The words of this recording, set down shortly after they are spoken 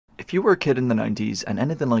If you were a kid in the 90s and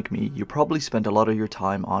anything like me, you probably spent a lot of your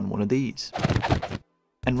time on one of these.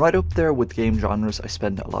 And right up there with game genres I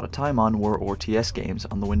spent a lot of time on were RTS games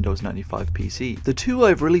on the Windows 95 PC. The two I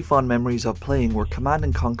have really fond memories of playing were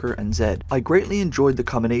Command & Conquer and Zed. I greatly enjoyed the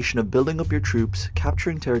combination of building up your troops,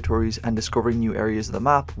 capturing territories and discovering new areas of the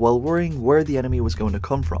map while worrying where the enemy was going to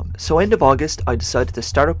come from. So end of August I decided to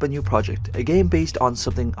start up a new project, a game based on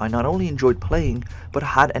something I not only enjoyed playing but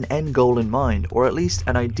had an end goal in mind, or at least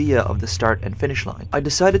an idea of the start and finish line. I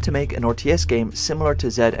decided to make an RTS game similar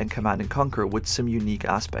to Zed and Command & Conquer with some unique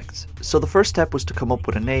aspects. So the first step was to come up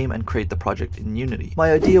with a name and create the project in Unity.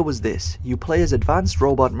 My idea was this: you play as advanced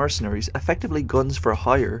robot mercenaries, effectively guns for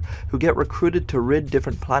hire, who get recruited to rid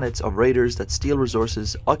different planets of raiders that steal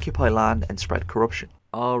resources, occupy land and spread corruption.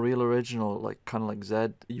 Oh, real original, like kind of like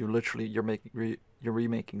Zed. You're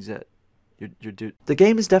remaking Zed. The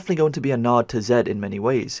game is definitely going to be a nod to Zed in many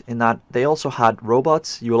ways, in that they also had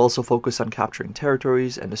robots. You will also focus on capturing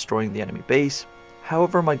territories and destroying the enemy base.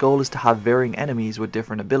 However, my goal is to have varying enemies with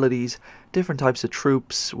different abilities, different types of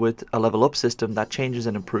troops with a level up system that changes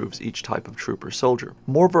and improves each type of troop or soldier.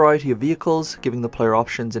 More variety of vehicles, giving the player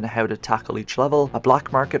options in how to tackle each level, a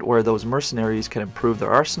black market where those mercenaries can improve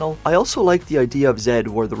their arsenal. I also like the idea of Zed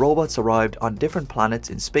where the robots arrived on different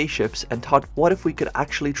planets in spaceships and thought, what if we could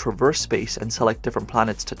actually traverse space and select different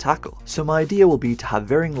planets to tackle? So my idea will be to have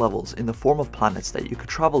varying levels in the form of planets that you could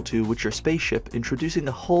travel to with your spaceship, introducing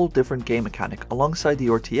a whole different game mechanic alongside the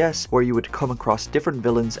RTS where you would come across different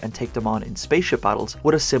villains and take them on in spaceship battles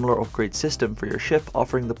with a similar upgrade system for your ship,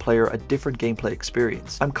 offering the player a different gameplay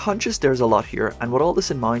experience. I'm conscious there's a lot here, and with all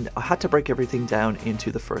this in mind I had to break everything down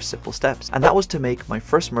into the first simple steps, and that was to make my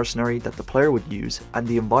first mercenary that the player would use and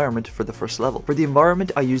the environment for the first level. For the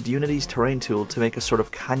environment I used Unity's terrain tool to make a sort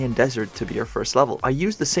of canyon desert to be our first level. I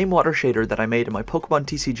used the same water shader that I made in my Pokemon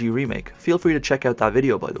TCG remake, feel free to check out that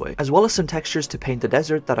video by the way, as well as some textures to paint the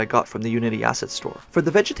desert that I got from the Unity asset store. For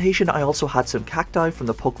the vegetation I also had some cacti from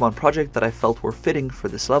the Pokemon project that I felt were fitting for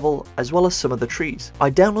this level, as well as some of the trees.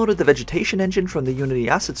 I downloaded the vegetation engine from the Unity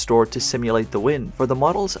asset store to simulate the wind. For the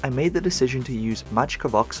models I made the decision to use Magic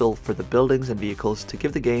Voxel for the buildings and vehicles to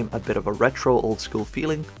give the game a bit of a retro old school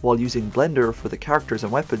feeling, while using Blender for the characters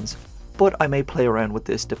and weapons, but I may play around with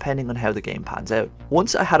this depending on how the game pans out.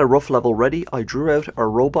 Once I had a rough level ready, I drew out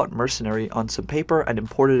our robot mercenary on some paper and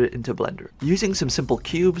imported it into Blender. Using some simple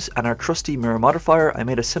cubes and our trusty mirror modifier, I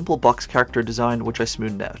made a simple box character design which I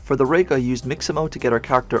smoothed out. For the rig I used Mixamo to get our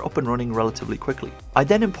character up and running relatively quickly. I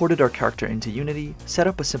then imported our character into Unity, set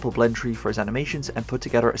up a simple blend tree for his animations and put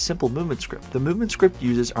together a simple movement script. The movement script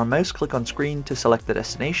uses our mouse click on screen to select the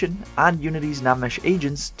destination and Unity's navmesh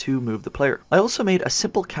agents to move the player. I also made a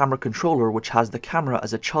simple camera controller which has the camera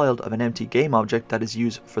as a child of an empty game object that is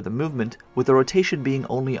used for the movement, with the rotation being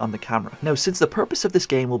only on the camera. Now, since the purpose of this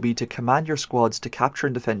game will be to command your squads to capture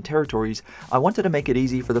and defend territories, I wanted to make it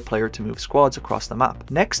easy for the player to move squads across the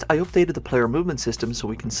map. Next, I updated the player movement system so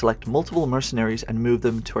we can select multiple mercenaries and move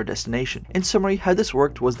them to our destination. In summary, how this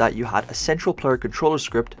worked was that you had a central player controller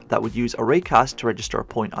script that would use ArrayCast to register a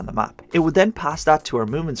point on the map. It would then pass that to our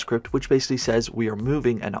movement script, which basically says we are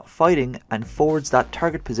moving and not fighting, and forwards that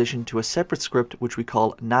target position to a separate script which we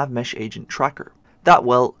call navmesh agent tracker. That,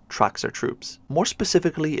 well, tracks our troops. More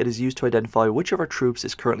specifically, it is used to identify which of our troops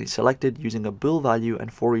is currently selected using a bool value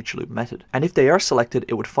and for each loop method. And if they are selected,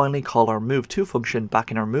 it would finally call our move to function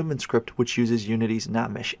back in our movement script, which uses Unity's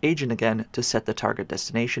navmesh agent again to set the target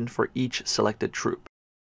destination for each selected troop.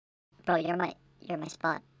 Bro, you're my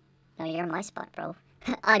spot. No, you're my spot, bro.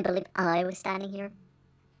 I believe I was standing here.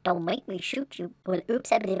 Don't make me shoot you. Well,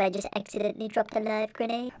 oops, I believe I just accidentally dropped a live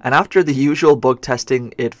grenade. And after the usual bug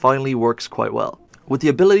testing, it finally works quite well. With the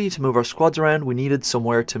ability to move our squads around, we needed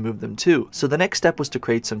somewhere to move them to, so the next step was to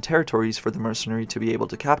create some territories for the mercenary to be able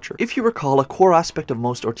to capture. If you recall, a core aspect of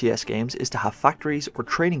most RTS games is to have factories or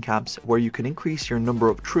training camps where you can increase your number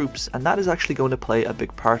of troops, and that is actually going to play a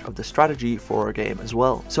big part of the strategy for our game as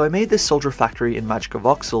well. So I made this soldier factory in Magic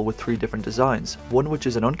Voxel with 3 different designs, one which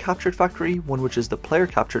is an uncaptured factory, one which is the player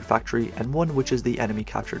captured factory, and one which is the enemy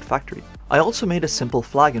captured factory. I also made a simple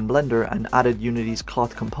flag in Blender and added Unity's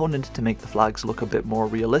cloth component to make the flags look a bit more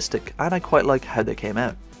realistic, and I quite like how they came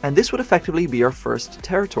out. And this would effectively be our first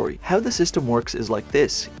territory. How the system works is like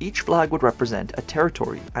this: each flag would represent a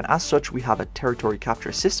territory, and as such we have a territory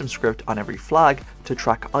capture system script on every flag to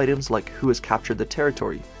track items like who has captured the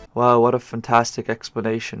territory, Wow, what a fantastic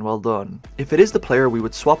explanation, well done. If it is the player, we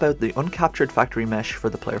would swap out the uncaptured factory mesh for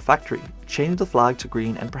the player factory, change the flag to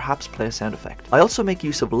green and perhaps play a sound effect. I also make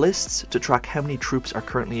use of lists to track how many troops are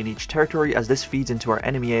currently in each territory, as this feeds into our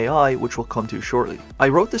enemy AI, which we'll come to shortly. I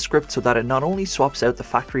wrote the script so that it not only swaps out the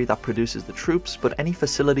factory that produces the troops, but any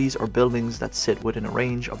facilities or buildings that sit within a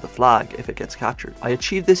range of the flag if it gets captured. I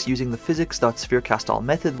achieved this using the physics.spherecastAll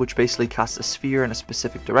method, which basically casts a sphere in a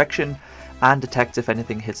specific direction and detects if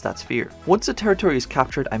anything hits that sphere. Once a territory is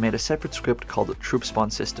captured, I made a separate script called the troop spawn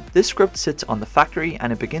system. This script sits on the factory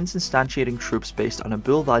and it begins instantiating troops based on a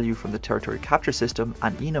bool value from the territory capture system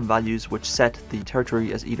and enum values, which set the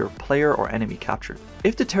territory as either player or enemy captured.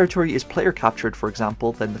 If the territory is player captured, for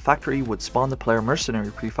example, then the factory would spawn the player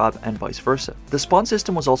mercenary prefab and vice versa. The spawn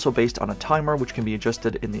system was also based on a timer which can be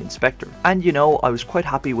adjusted in the inspector. And you know, I was quite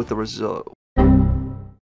happy with the result.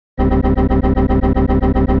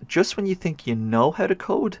 Just when you think you know how to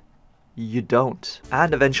code, you don't.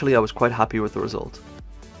 And eventually I was quite happy with the result.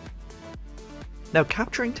 Now,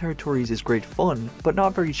 capturing territories is great fun, but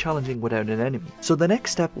not very challenging without an enemy. So the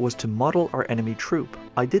next step was to model our enemy troop.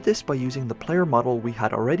 I did this by using the player model we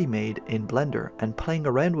had already made in Blender and playing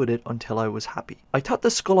around with it until I was happy. I thought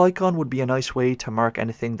the skull icon would be a nice way to mark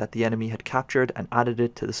anything that the enemy had captured and added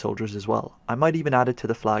it to the soldiers as well. I might even add it to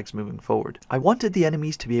the flags moving forward. I wanted the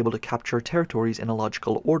enemies to be able to capture territories in a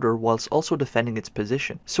logical order whilst also defending its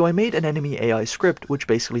position. So I made an enemy AI script which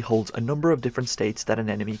basically holds a number of different states that an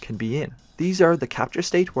enemy can be in. These are the capture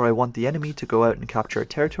state, where I want the enemy to go out and capture a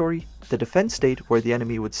territory, the defense state, where the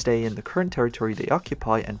enemy would stay in the current territory they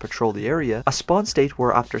occupy and patrol the area, a spawn state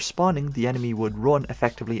where after spawning the enemy would run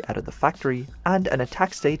effectively out of the factory, and an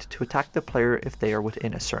attack state to attack the player if they are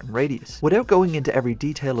within a certain radius. Without going into every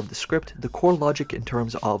detail of the script, the core logic in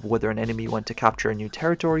terms of whether an enemy went to capture a new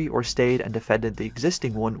territory or stayed and defended the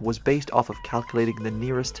existing one was based off of calculating the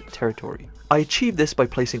nearest territory. I achieved this by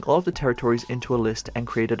placing all of the territories into a list and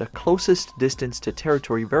created a closest distance to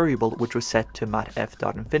territory variable which was set to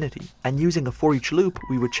matf.infinity. And using a for each loop,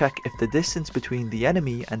 we would check if the distance between the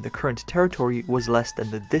enemy and the current territory was less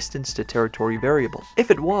than the distance to territory variable.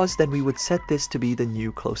 If it was, then we would set this to be the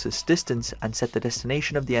new closest distance and set the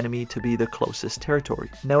destination of the enemy to be the closest territory.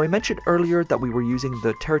 Now, I mentioned earlier that we were using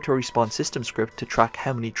the territory spawn system script to track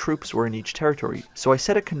how many troops were in each territory, so I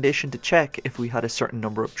set a condition to check if we had a certain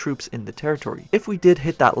number of troops in the territory. If we did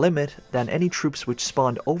hit that limit, then any troops which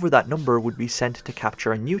spawned over that number would be sent to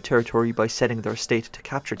capture a new territory by setting their state to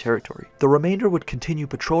capture territory. The remainder would continue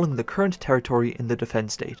patrolling the current territory in the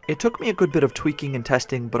defense state. It took me a good bit of tweaking and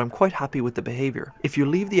testing, but I'm quite happy with the behavior. If you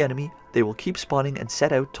leave the enemy, they will keep spawning and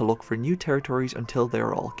set out to look for new territories until they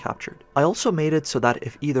are all captured. I also made it so that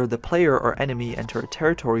if either the player or enemy enter a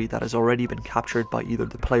territory that has already been captured by either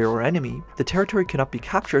the player or enemy, the territory cannot be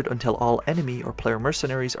captured until all enemy or player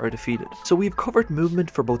mercenaries are defeated. So we've covered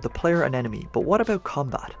movement for both the player and enemy, but what about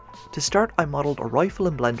combat? To start, I modeled a rifle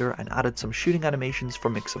in Blender and added some shooting animations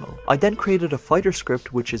from Mixamo. I then created a fighter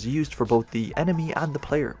script which is used for both the enemy and the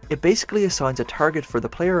player. It basically assigns a target for the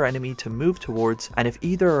player or enemy to move towards, and if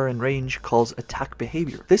either are in range, calls attack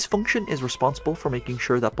behavior. This function is responsible for making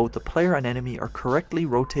sure that both the player and enemy are correctly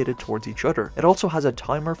rotated towards each other. It also has a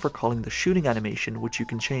timer for calling the shooting animation, which you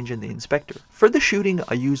can change in the inspector. For the shooting,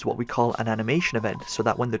 I used what we call an animation event, so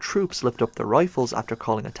that when the troops lift up their rifles after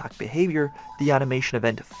calling attack behavior, the animation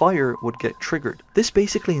event fire would get triggered. This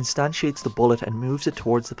basically instantiates the bullet and moves it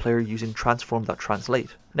towards the player using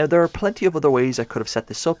transform.translate. Now, there are plenty of other ways I could have set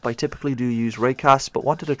this up. I typically do use raycast, but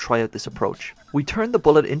wanted to try out this approach. We turned the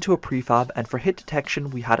bullet into a prefab, and for hit detection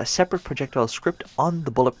we had a separate projectile script on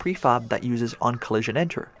the bullet prefab that uses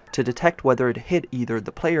onCollisionEnter to detect whether it hit either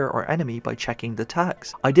the player or enemy by checking the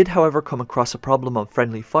tags. I did, however, come across a problem of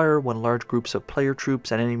friendly fire when large groups of player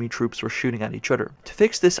troops and enemy troops were shooting at each other. To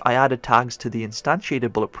fix this, I added tags to the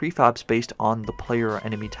instantiated bullet prefabs based on the player or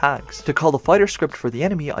enemy tags. To call the fighter script for the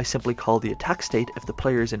enemy, I simply call the attack state if the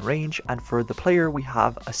player is in range, and for the player we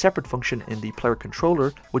have a separate function in the player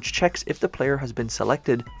controller which checks if the player has been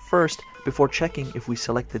selected first before checking if we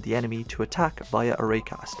selected the enemy to attack via a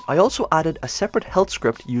raycast. I also added a separate health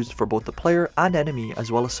script used for both the player and enemy,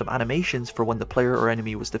 as well as some animations for when the player or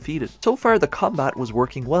enemy was defeated. So far the combat was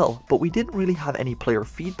working well, but we didn't really have any player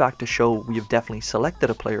feedback to show we have definitely selected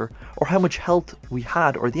a player or how much health we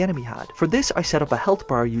had or the enemy had. For this, I set up a health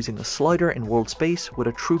bar using a slider in world space with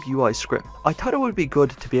a troop UI script. I thought it would be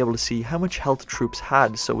good to be able to see how much health troops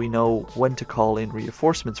had so we know when to call in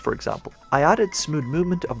reinforcements, for example. I added smooth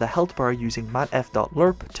movement of the health bar using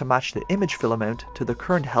matf.lerp to match the image fill amount to the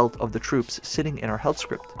current health of the troops sitting in our health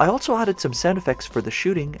script. I also added some sound effects for the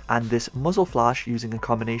shooting and this muzzle flash using a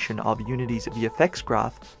combination of Unity's VFX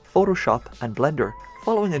graph Photoshop, and Blender,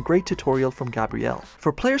 following a great tutorial from Gabrielle.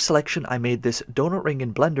 For player selection, I made this donut ring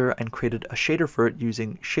in Blender and created a shader for it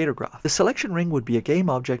using Shader Graph. The selection ring would be a game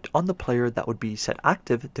object on the player that would be set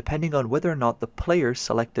active depending on whether or not the player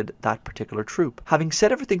selected that particular troop. Having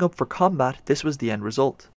set everything up for combat, this was the end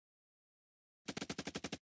result.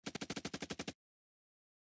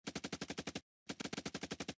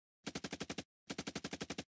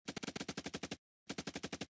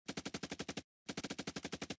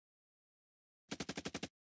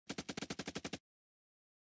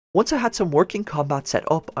 Once I had some working combat set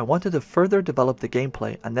up, I wanted to further develop the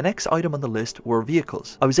gameplay, and the next item on the list were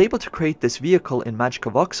vehicles. I was able to create this vehicle in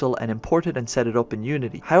Magica Voxel and import it and set it up in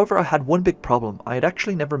Unity. However, I had one big problem. I had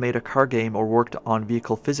actually never made a car game or worked on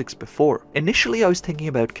vehicle physics before. Initially, I was thinking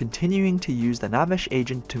about continuing to use the Namesh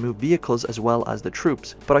agent to move vehicles as well as the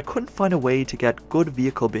troops, but I couldn't find a way to get good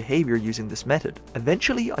vehicle behavior using this method.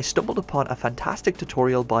 Eventually, I stumbled upon a fantastic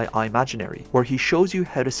tutorial by Imaginary, where he shows you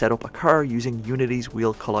how to set up a car using Unity's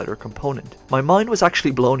wheel collider component. My mind was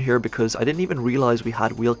actually blown here because I didn't even realize we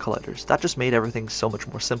had wheel colliders. That just made everything so much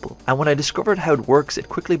more simple. And when I discovered how it works, it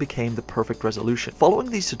quickly became the perfect resolution. Following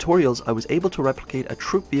these tutorials, I was able to replicate a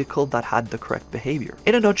troop vehicle that had the correct behavior.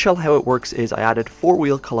 In a nutshell, how it works is I added 4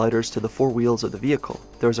 wheel colliders to the 4 wheels of the vehicle.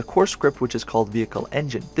 There's a core script which is called Vehicle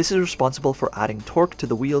Engine. This is responsible for adding torque to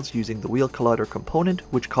the wheels using the wheel collider component,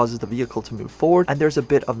 which causes the vehicle to move forward, and there's a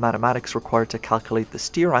bit of mathematics required to calculate the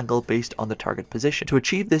steer angle based on the target position. To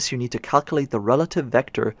achieve this, you need to calculate the relative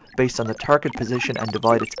vector based on the target position and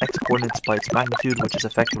divide its x-coordinates by its magnitude, which is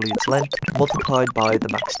effectively its length, multiplied by the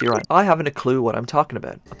max steer angle. I haven't a clue what I'm talking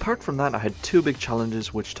about. Apart from that, I had 2 big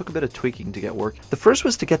challenges which took a bit of tweaking to get work. The first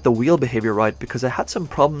was to get the wheel behavior right because I had some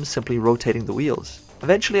problems simply rotating the wheels.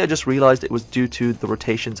 Eventually I just realized it was due to the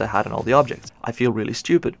rotations I had on all the objects. I feel really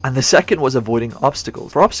stupid. And the second was avoiding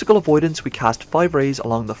obstacles. For obstacle avoidance, we cast 5 rays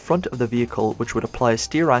along the front of the vehicle, which would apply a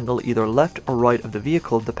steer angle either left or right of the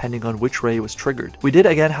vehicle depending on which ray was triggered. We did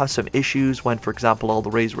again have some issues when, for example, all the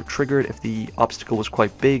rays were triggered if the obstacle was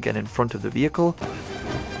quite big and in front of the vehicle.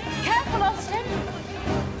 Careful, Austin!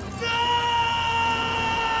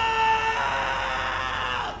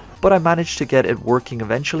 But I managed to get it working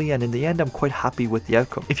eventually, and in the end I'm quite happy with the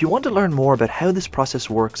outcome. If you want to learn more about how this process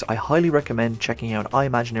works, I highly recommend checking out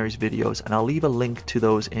Imaginary's videos, and I'll leave a link to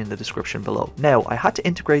those in the description below. Now, I had to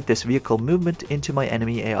integrate this vehicle movement into my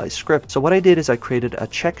enemy AI script, so what I did is I created a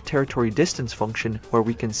check territory distance function where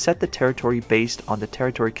we can set the territory based on the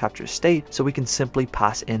territory capture state, so we can simply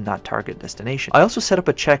pass in that target destination. I also set up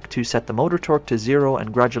a check to set the motor torque to 0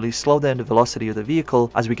 and gradually slow down the velocity of the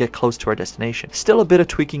vehicle as we get close to our destination. Still a bit of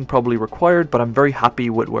tweaking probably required, but I'm very happy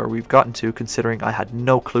with where we've gotten to considering I had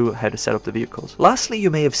no clue how to set up the vehicles. Lastly, you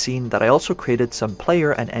may have seen that I also created some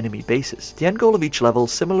player and enemy bases. The end goal of each level,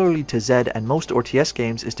 similarly to Z and most RTS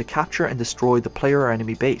games, is to capture and destroy the player or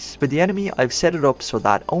enemy base. For the enemy, I've set it up so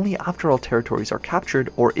that only after all territories are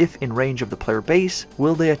captured, or if in range of the player base,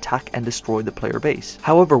 will they attack and destroy the player base.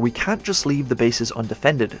 However, we can't just leave the bases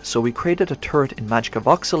undefended, so we created a turret in Magica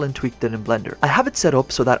Voxel and tweaked it in Blender. I have it set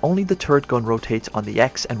up so that only the turret gun rotates on the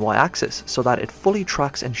X and Y axis, so that it fully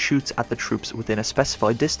tracks and shoots at the troops within a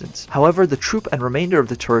specified distance. However, the troop and remainder of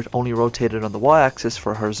the turret only rotated on the Y-axis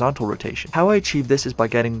for horizontal rotation. How I achieve this is by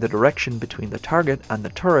getting the direction between the target and the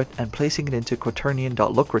turret and placing it into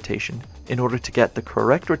quaternion.look rotation in order to get the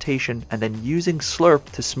correct rotation, and then using slurp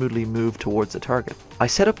to smoothly move towards the target. I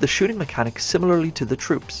set up the shooting mechanic similarly to the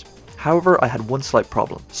troops. However, I had one slight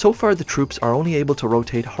problem. So far, the troops are only able to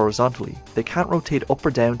rotate horizontally. They can't rotate up or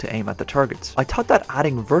down to aim at the targets. I thought that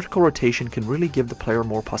adding vertical rotation can really give the player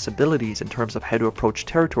more possibilities in terms of how to approach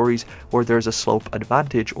territories where there's a slope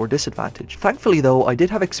advantage or disadvantage. Thankfully though, I did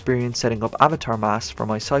have experience setting up avatar masks for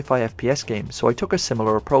my sci-fi FPS game, so I took a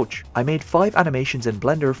similar approach. I made 5 animations in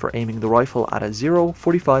Blender for aiming the rifle at a 0,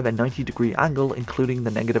 45 and 90 degree angle, including the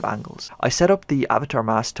negative angles. I set up the avatar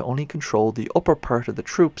mask to only control the upper part of the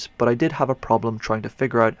troops, but I did have a problem trying to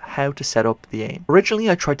figure out how to set up the aim. Originally,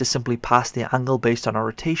 I tried to simply pass the angle based on our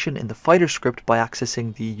rotation in the fighter script by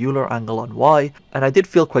accessing the Euler angle on Y, and I did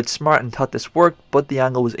feel quite smart and thought this worked, but the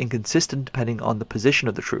angle was inconsistent depending on the position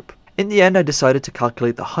of the troop. In the end, I decided to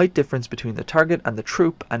calculate the height difference between the target and the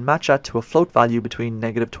troop and match that to a float value between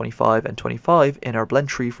 -25 and 25 in our blend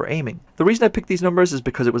tree for aiming. The reason I picked these numbers is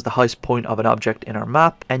because it was the highest point of an object in our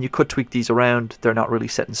map, and you could tweak these around, they're not really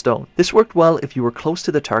set in stone. This worked well if you were close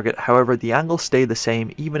to the target, however the angle stayed the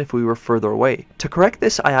same even if we were further away. To correct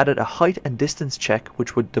this, I added a height and distance check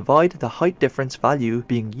which would divide the height difference value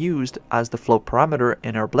being used as the float parameter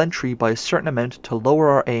in our blend tree by a certain amount to lower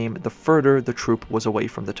our aim the further the troop was away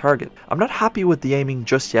from the target. I'm not happy with the aiming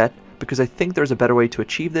just yet, because I think there's a better way to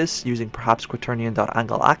achieve this using perhaps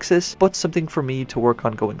quaternion.angle axis, but something for me to work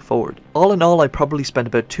on going forward. All in all, I probably spent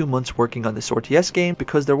about 2 months working on this RTS game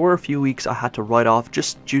because there were a few weeks I had to write off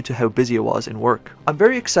just due to how busy I was in work. I'm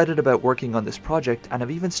very excited about working on this project, and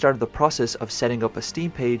I've even started the process of setting up a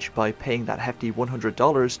Steam page by paying that hefty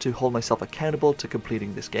 $100 to hold myself accountable to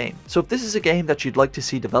completing this game. So if this is a game that you'd like to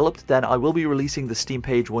see developed, then I will be releasing the Steam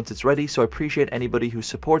page once it's ready, so I appreciate anybody who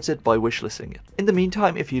supports it by wishlisting it. In the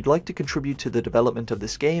meantime, if you'd like to contribute to the development of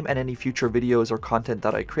this game and any future videos or content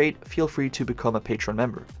that I create, feel free to become a Patreon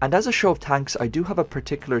member. And as a show of thanks, I do have a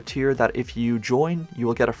particular tier that if you join, you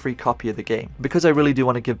will get a free copy of the game, because I really do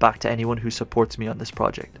want to give back to anyone who supports me on this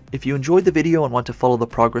project. If you enjoyed the video and want to follow the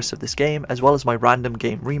progress of this game, as well as my random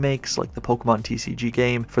game remakes like the Pokemon TCG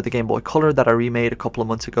game for the Game Boy Color that I remade a couple of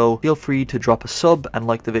months ago, feel free to drop a sub and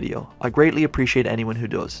like the video. I greatly appreciate anyone who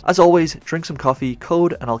does. As always, drink some coffee,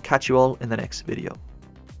 code, and I'll catch you all in the next video.